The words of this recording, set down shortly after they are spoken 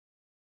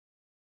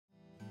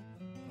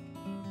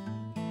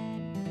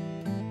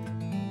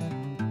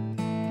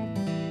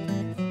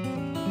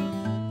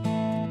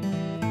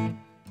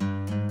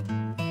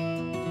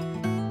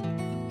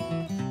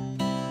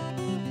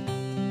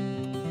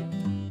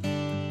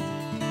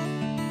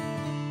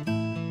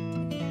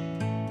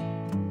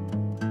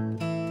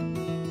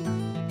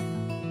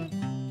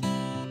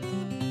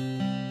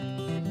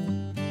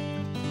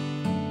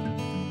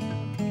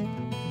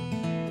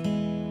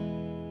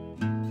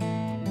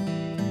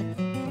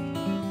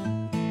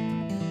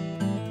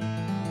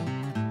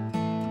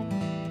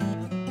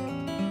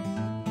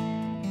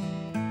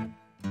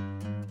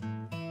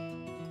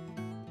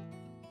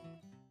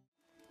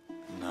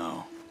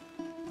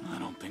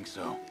think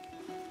so.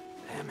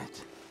 Damn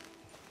it.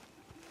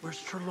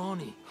 Where's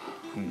Trelawney?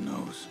 Who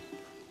knows?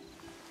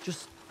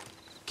 Just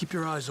keep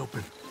your eyes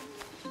open.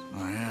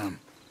 I am.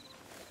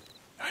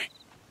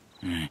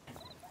 Hey.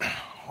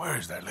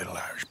 Where's that little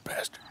Irish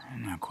pest?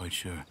 I'm not quite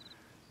sure.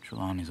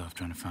 Trelawney's off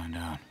trying to find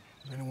out.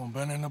 Has anyone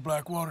been in the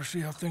Blackwater,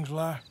 see how things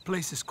lie?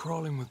 Place is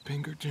crawling with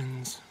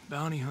Pinkertons,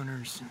 bounty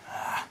hunters, and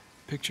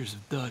pictures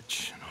of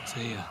Dutch and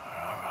Hosea.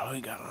 Well, we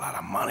got a lot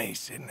of money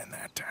sitting in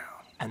that town.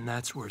 And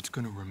that's where it's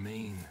gonna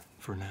remain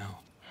for now.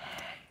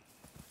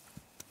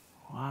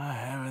 Why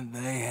haven't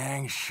they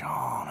hanged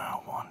Sean, I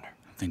wonder?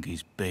 I think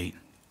he's bait.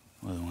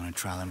 Well, they want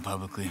to trial him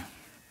publicly.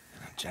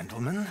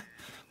 Gentlemen,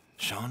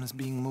 Sean is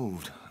being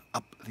moved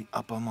up the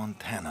upper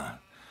Montana,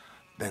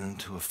 then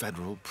to a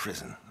federal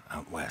prison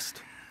out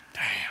west.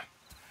 Damn.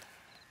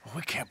 Well,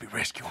 we can't be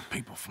rescuing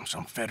people from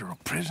some federal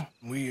prison.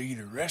 We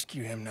either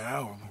rescue him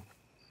now or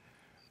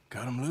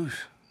cut him loose.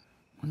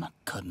 We're not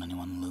cutting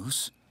anyone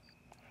loose.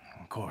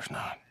 Of course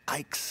not.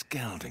 Ike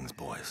Skelding's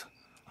boys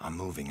are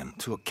moving him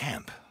to a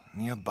camp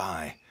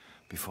nearby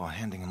before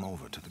handing him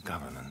over to the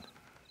government.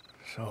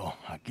 So,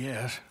 I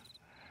guess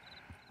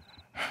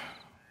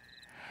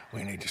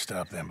we need to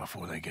stop them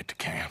before they get to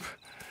camp.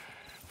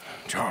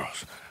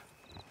 Charles,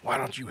 why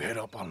don't you head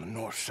up on the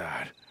north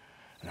side,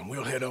 and then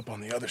we'll head up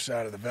on the other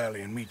side of the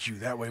valley and meet you.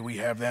 That way we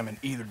have them in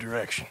either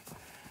direction.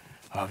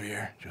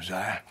 Javier,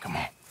 Josiah, come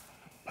on.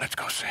 Let's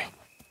go see.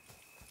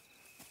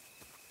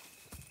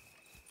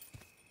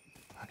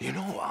 You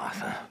know,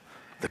 Arthur,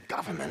 the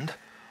government,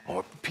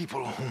 or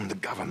people whom the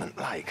government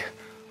like,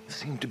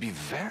 seem to be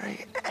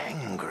very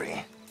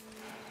angry.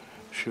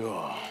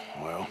 Sure.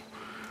 Well,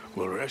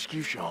 we'll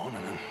rescue Sean,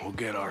 and then we'll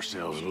get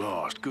ourselves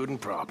lost, good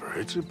and proper.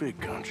 It's a big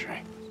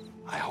country.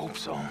 I hope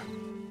so.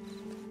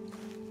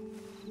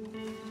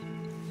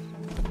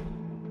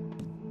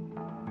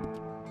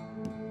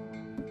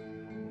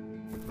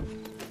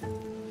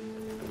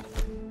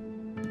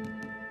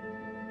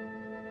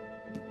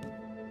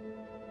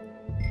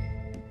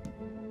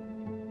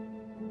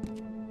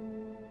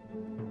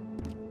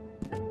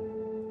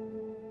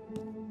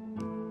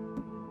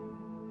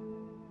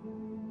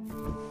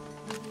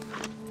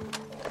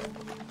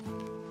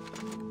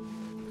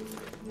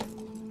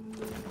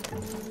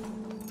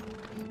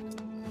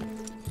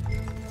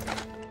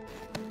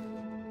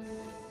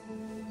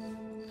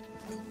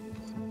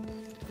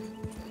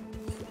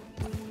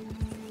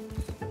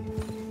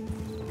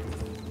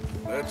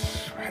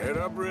 Let's head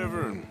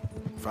upriver and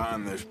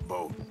find this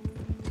boat.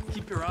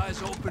 Keep your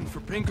eyes open for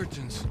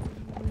Pinkertons.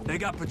 They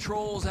got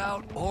patrols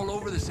out all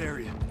over this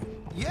area.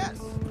 Yes,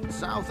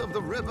 south of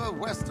the river,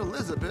 West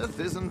Elizabeth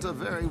isn't a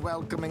very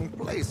welcoming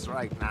place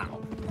right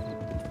now.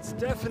 It's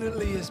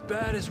definitely as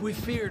bad as we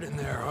feared in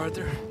there,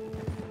 Arthur.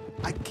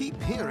 I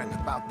keep hearing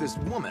about this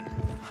woman,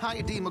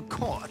 Heidi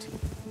McCourt.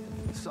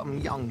 Some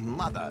young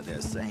mother,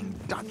 they're saying,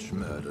 Dutch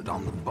murdered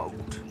on the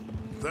boat.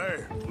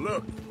 There,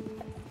 look.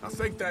 I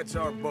think that's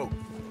our boat.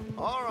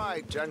 All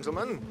right,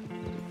 gentlemen.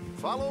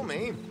 Follow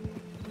me.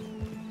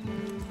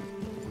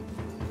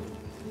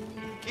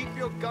 Keep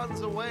your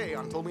guns away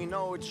until we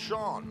know it's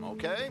Sean,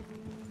 okay?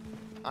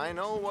 I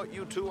know what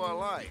you two are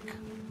like.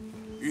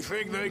 You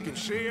think they can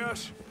see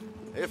us?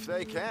 If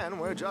they can,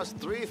 we're just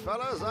three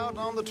fellas out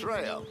on the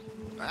trail.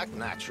 Act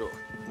natural.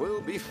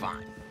 We'll be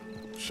fine.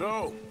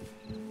 So,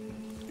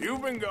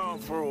 you've been gone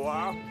for a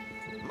while.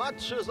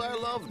 Much as I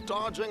love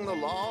dodging the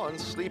law and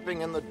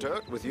sleeping in the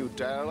dirt with you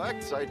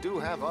derelicts, I do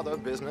have other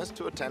business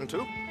to attend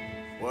to.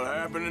 What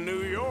happened in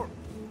New York?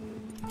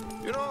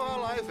 You know how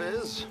life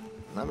is.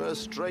 Never a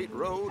straight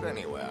road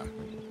anywhere.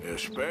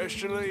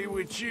 Especially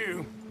with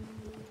you.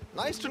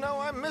 Nice to know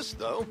I'm missed,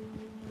 though.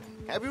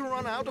 Have you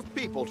run out of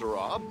people to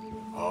rob?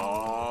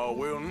 Oh,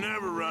 we'll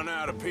never run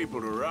out of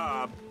people to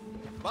rob.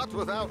 But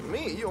without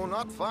me, you'll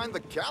not find the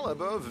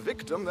caliber of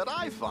victim that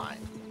I find.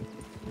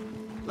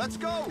 Let's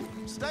go!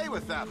 Stay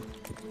with them!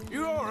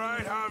 You all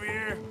right,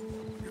 Javier?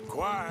 You're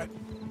quiet.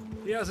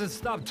 He hasn't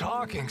stopped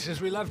talking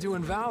since we left you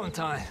in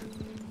Valentine.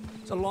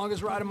 It's the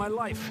longest ride of my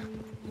life.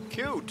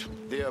 Cute,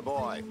 dear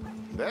boy.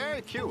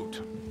 Very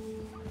cute.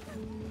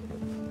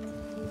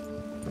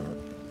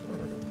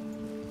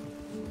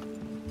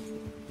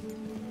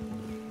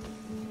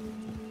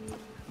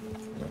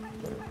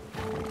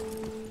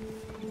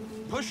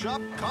 Push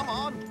up, come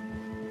on!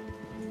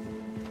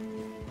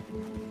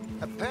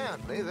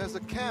 Apparently, there's a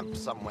camp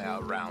somewhere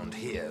around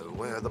here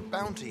where the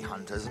bounty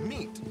hunters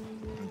meet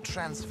and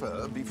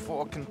transfer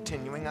before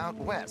continuing out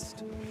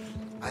west.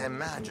 I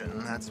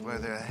imagine that's where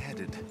they're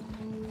headed.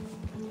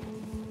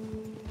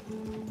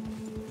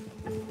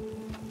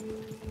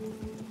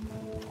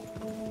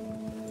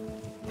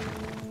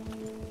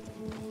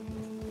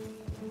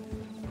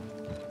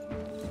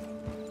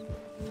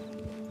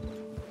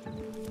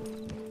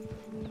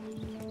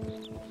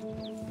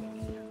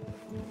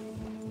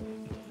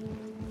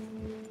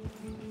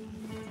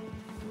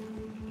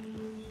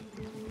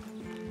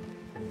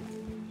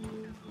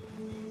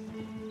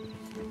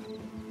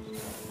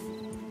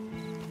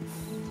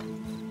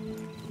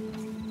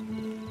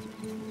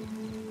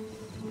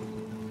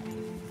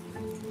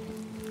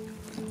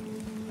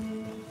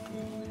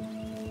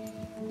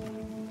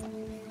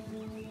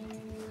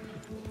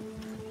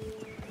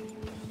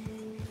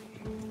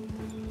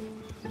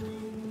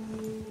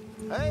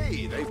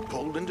 Hey, they've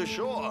pulled into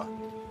shore.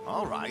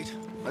 All right,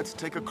 let's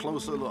take a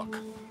closer look.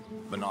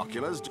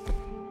 Binoculars.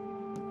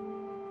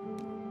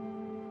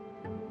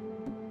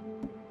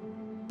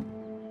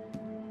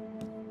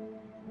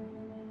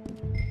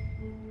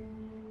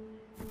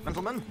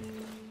 Gentlemen.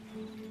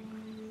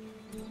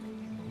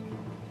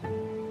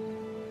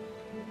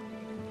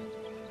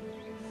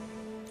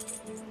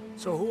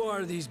 So who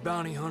are these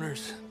bounty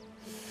hunters?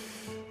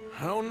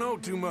 I don't know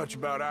too much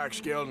about Ike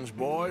Skeldon's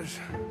boys,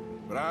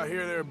 but I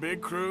hear they're a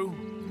big crew,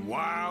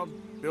 wild,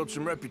 built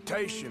some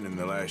reputation in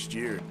the last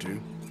year or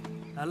two.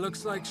 That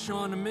looks like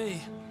Sean to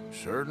me.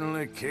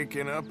 Certainly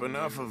kicking up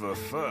enough of a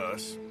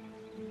fuss.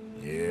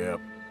 Yep,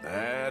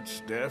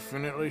 that's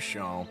definitely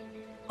Sean.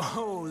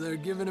 Oh, they're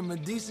giving him a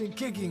decent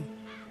kicking.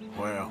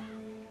 Well,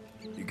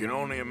 you can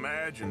only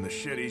imagine the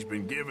shit he's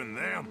been giving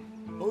them.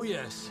 Oh,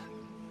 yes.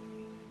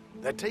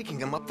 They're taking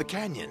him up the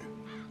canyon.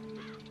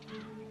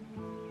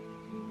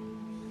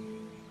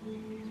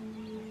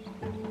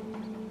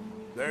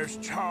 There's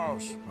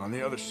Charles on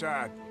the other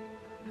side.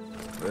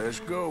 Let's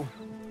go.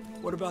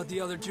 What about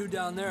the other two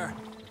down there?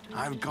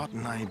 I've got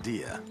an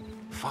idea.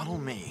 Follow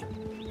me.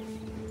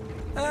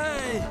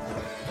 Hey!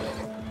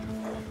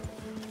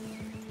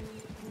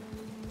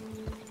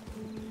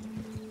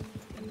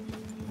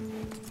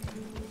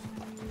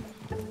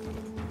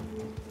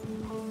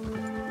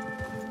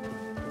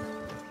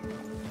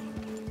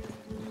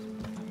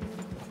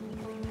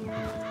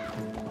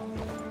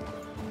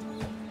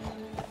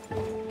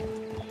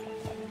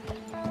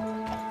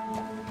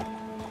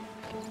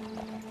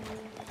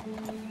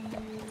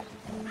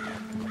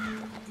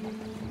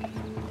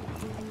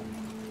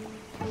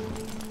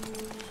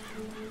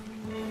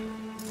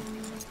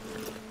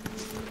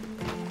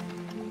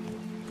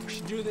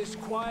 Do this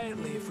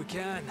quietly if we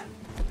can.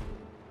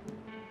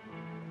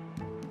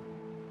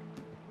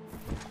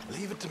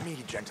 Leave it to me,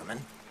 gentlemen.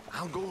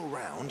 I'll go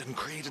around and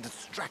create a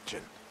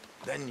distraction.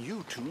 Then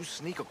you two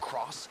sneak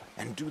across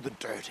and do the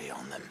dirty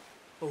on them.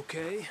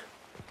 Okay.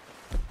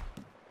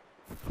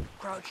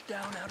 Crouch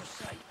down out of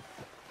sight.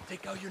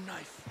 Take out your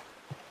knife.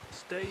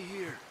 Stay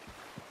here.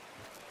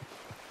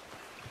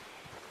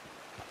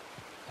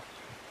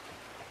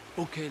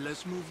 Okay,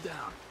 let's move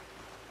down.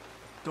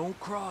 Don't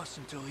cross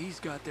until he's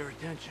got their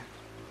attention.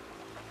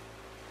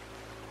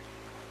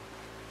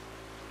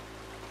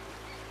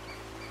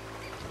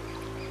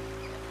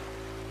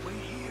 Wait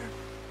here.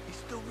 He's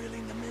still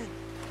reeling them in.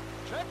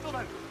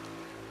 Gentlemen!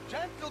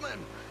 Gentlemen!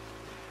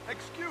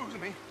 Excuse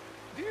me.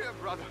 Dear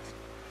brothers,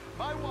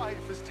 my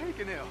wife is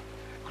taken ill.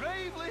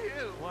 Gravely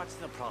ill. What's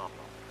the problem?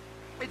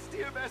 It's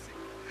dear Bessie.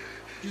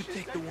 You She's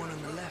take the taken one ill.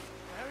 on the left.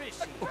 Where is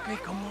she? Okay,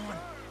 come on.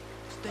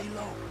 Stay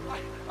low.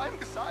 I'm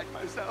beside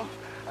myself.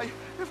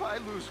 If I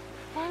lose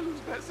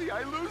Bessie,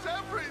 I lose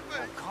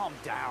everything. Calm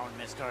down,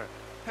 mister.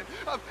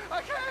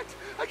 I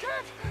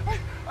can't.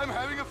 I'm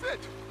having a fit.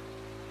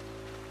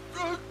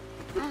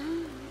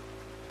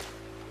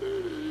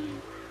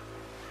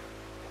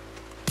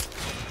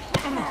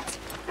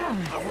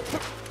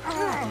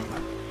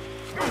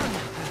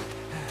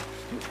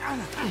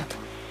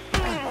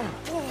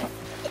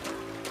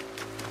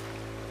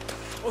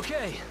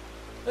 Okay,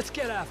 let's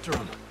get after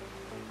him.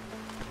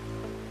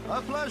 A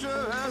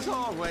pleasure as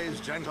always,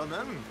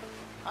 gentlemen.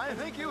 I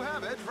think you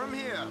have it from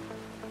here.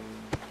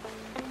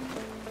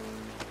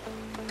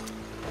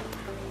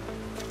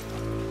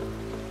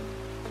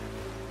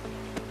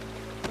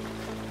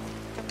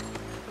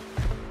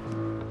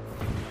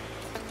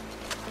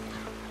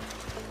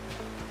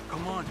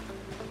 Come on.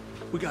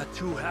 We got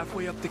two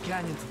halfway up the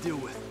canyon to deal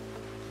with.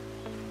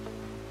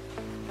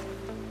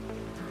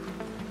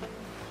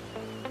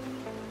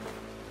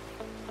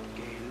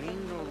 Que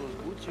lindo those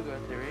boots you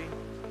got there, eh?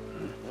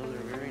 Those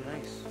are very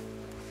nice.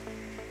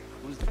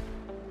 Who's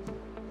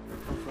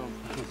from?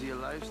 Is he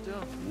alive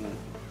still?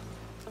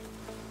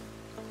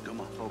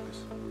 Come on,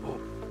 focus. Oh.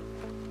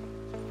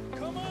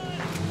 Come on!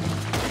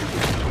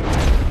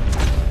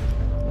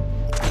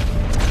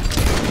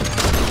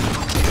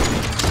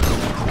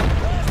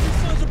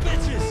 Sons of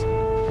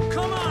bitches!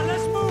 Come on,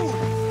 let's move!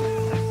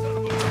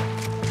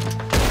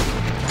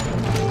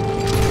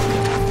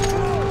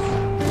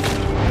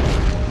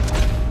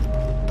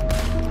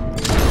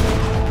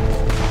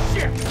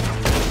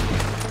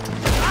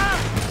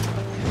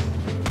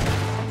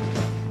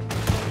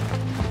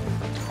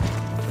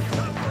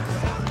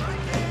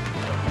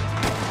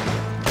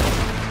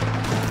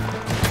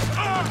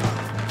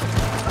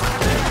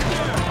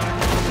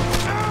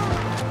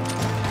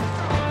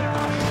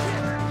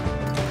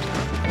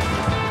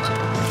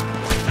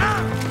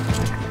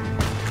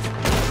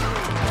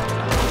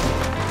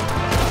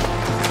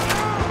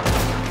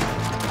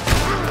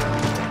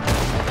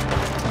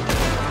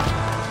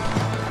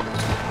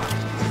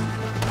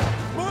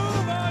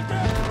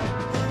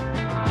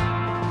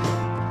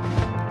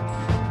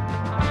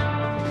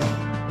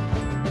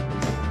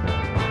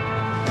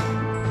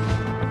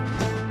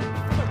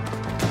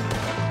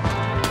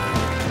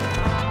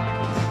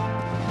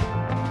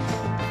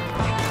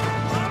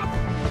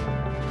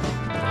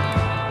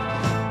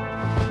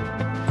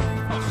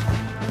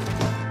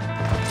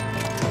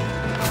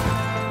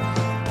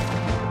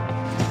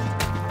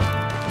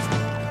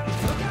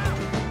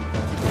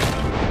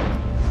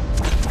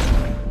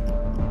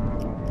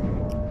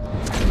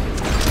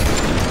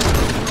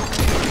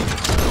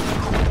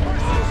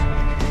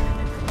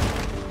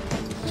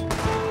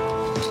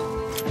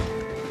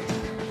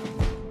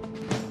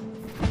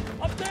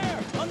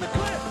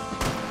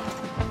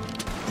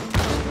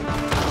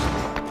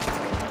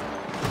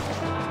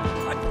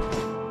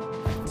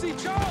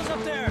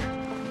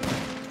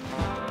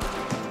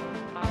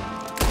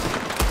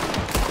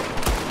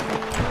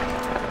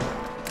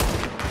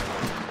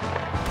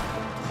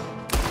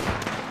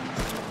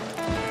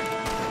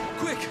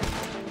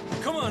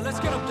 on, let's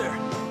get up there.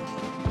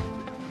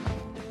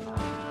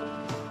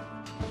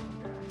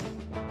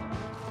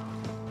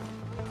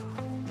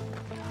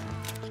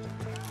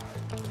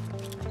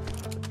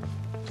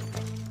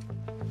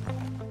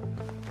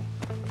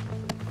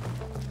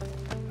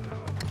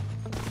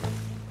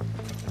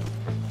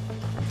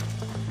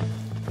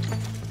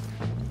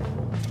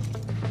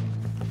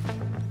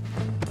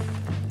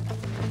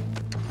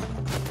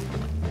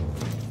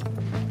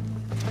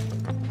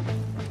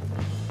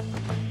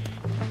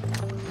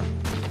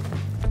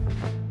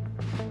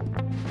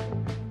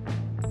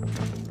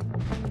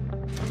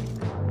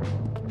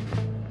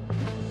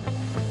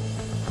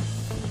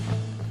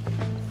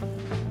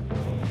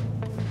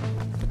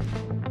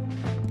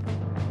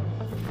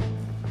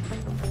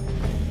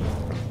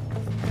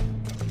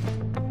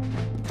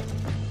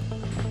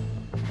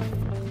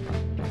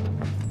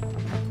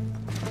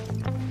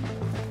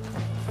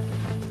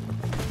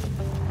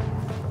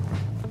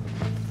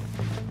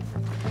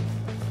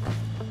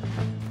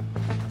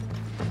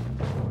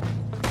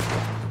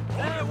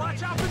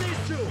 Watch out for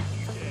these two!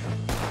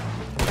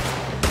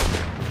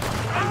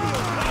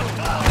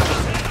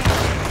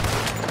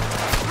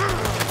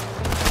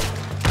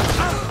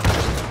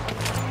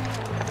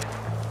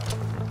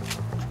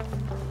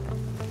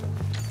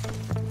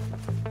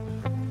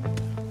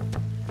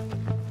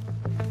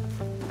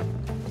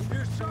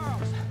 Here's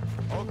Charles.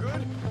 All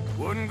good?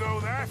 Wouldn't go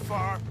that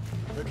far.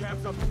 The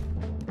camp's up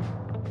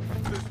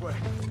this way.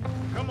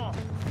 Come on.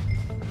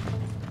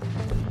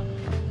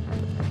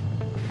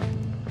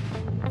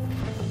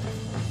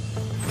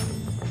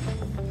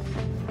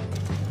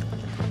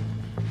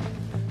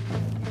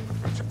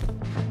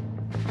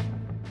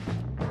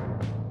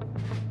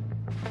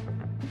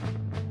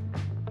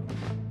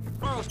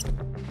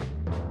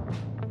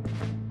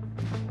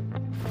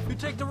 You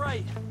take the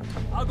right.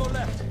 I'll go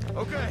left.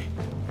 Okay.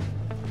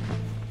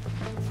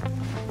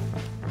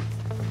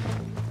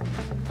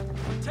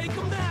 Take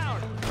them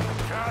down!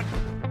 God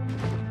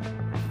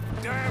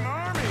damn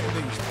army of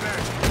these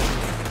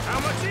bastards. How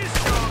much is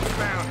Sean's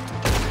bounty?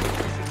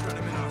 We should turn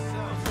him in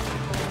ourselves.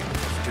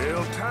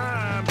 Still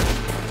time.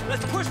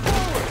 Let's push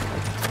forward!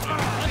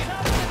 Let's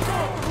have it go!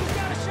 Who's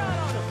got a shot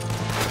on him?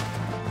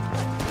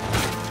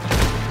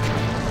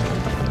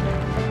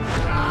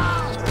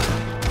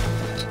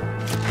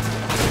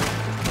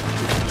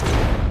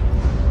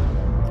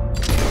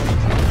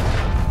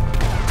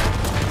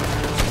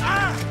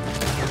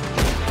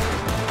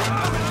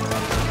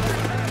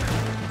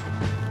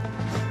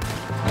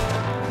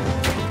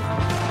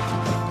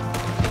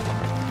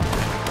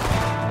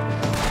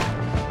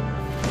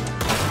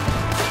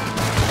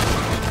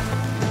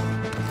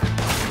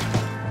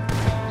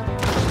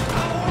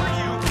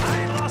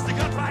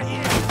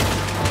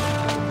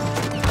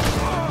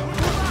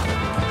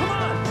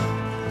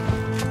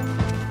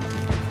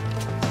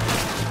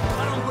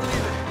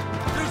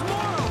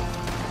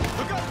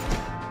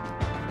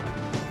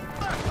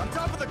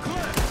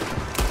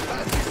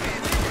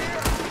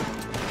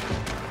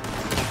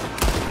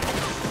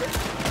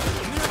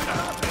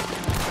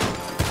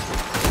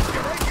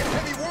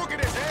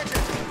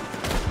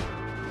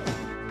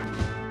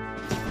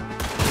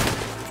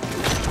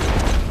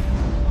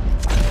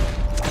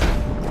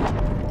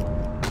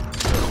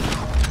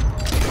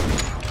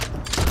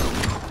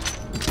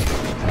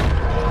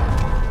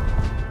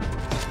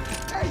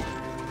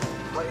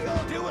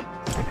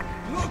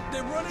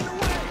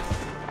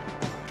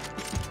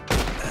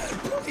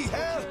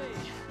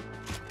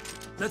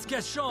 Let's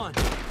get Sean.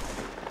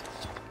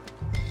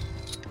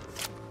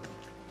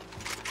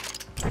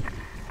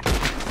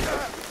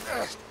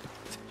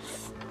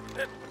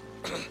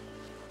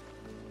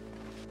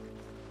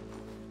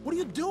 What are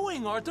you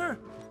doing, Arthur?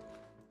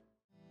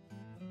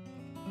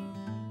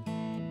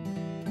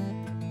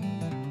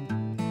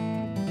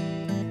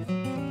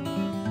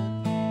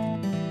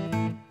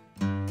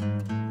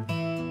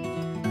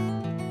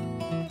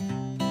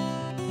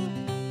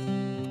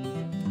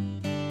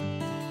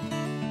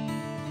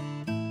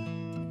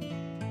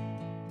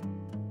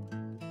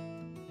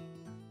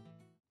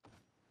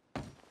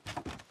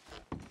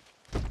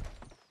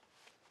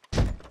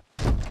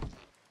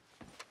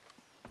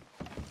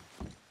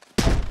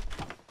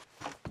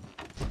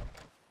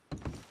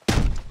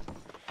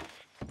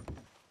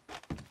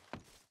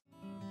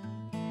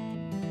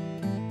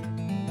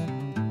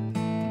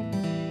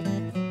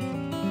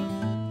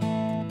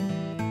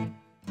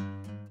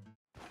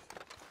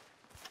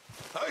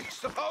 I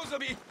suppose I'll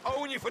be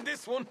owing you for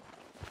this one.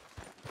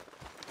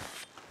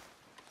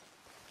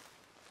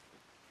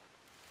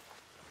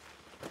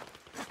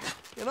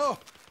 You know,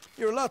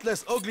 you're a lot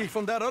less ugly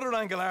from that other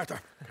angle, Arthur.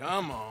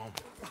 Come on.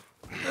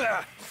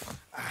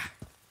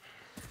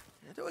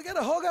 Do I get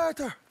a hug,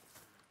 Arthur?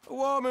 A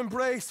warm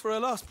embrace for a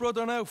lost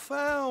brother now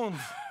found.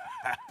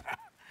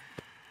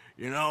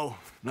 You know,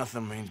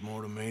 nothing means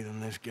more to me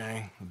than this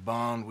gang, the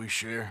bond we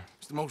share.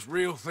 It's the most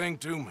real thing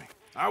to me.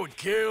 I would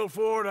kill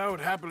for it, I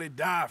would happily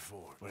die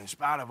for it. But in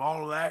spite of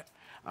all of that,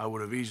 I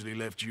would have easily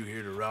left you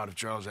here to rot if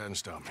Charles hadn't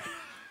stopped me.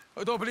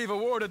 I don't believe a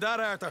word of that,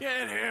 Arthur.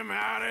 Get him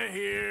out of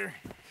here.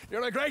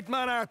 You're a great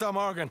man, Arthur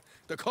Morgan.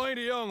 The kind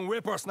of young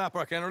whippersnapper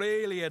I can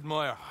really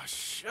admire. Oh,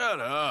 shut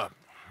up.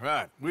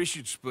 Right, we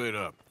should split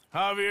up.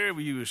 Javier,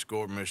 will you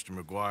escort Mr.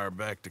 McGuire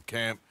back to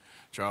camp?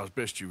 Charles,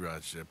 best you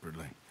ride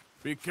separately.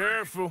 Be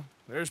careful.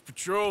 There's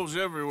patrols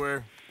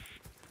everywhere.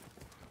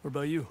 What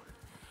about you?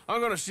 I'm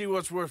gonna see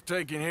what's worth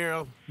taking here.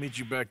 I'll meet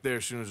you back there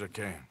as soon as I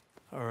can.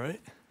 All right.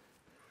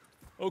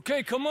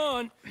 Okay, come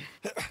on.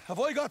 Have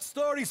I got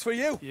stories for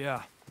you?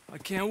 Yeah, I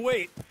can't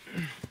wait.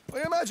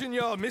 I imagine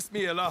y'all missed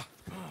me a lot,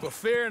 but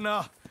fear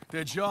not.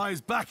 The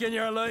joy's back in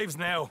your lives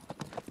now.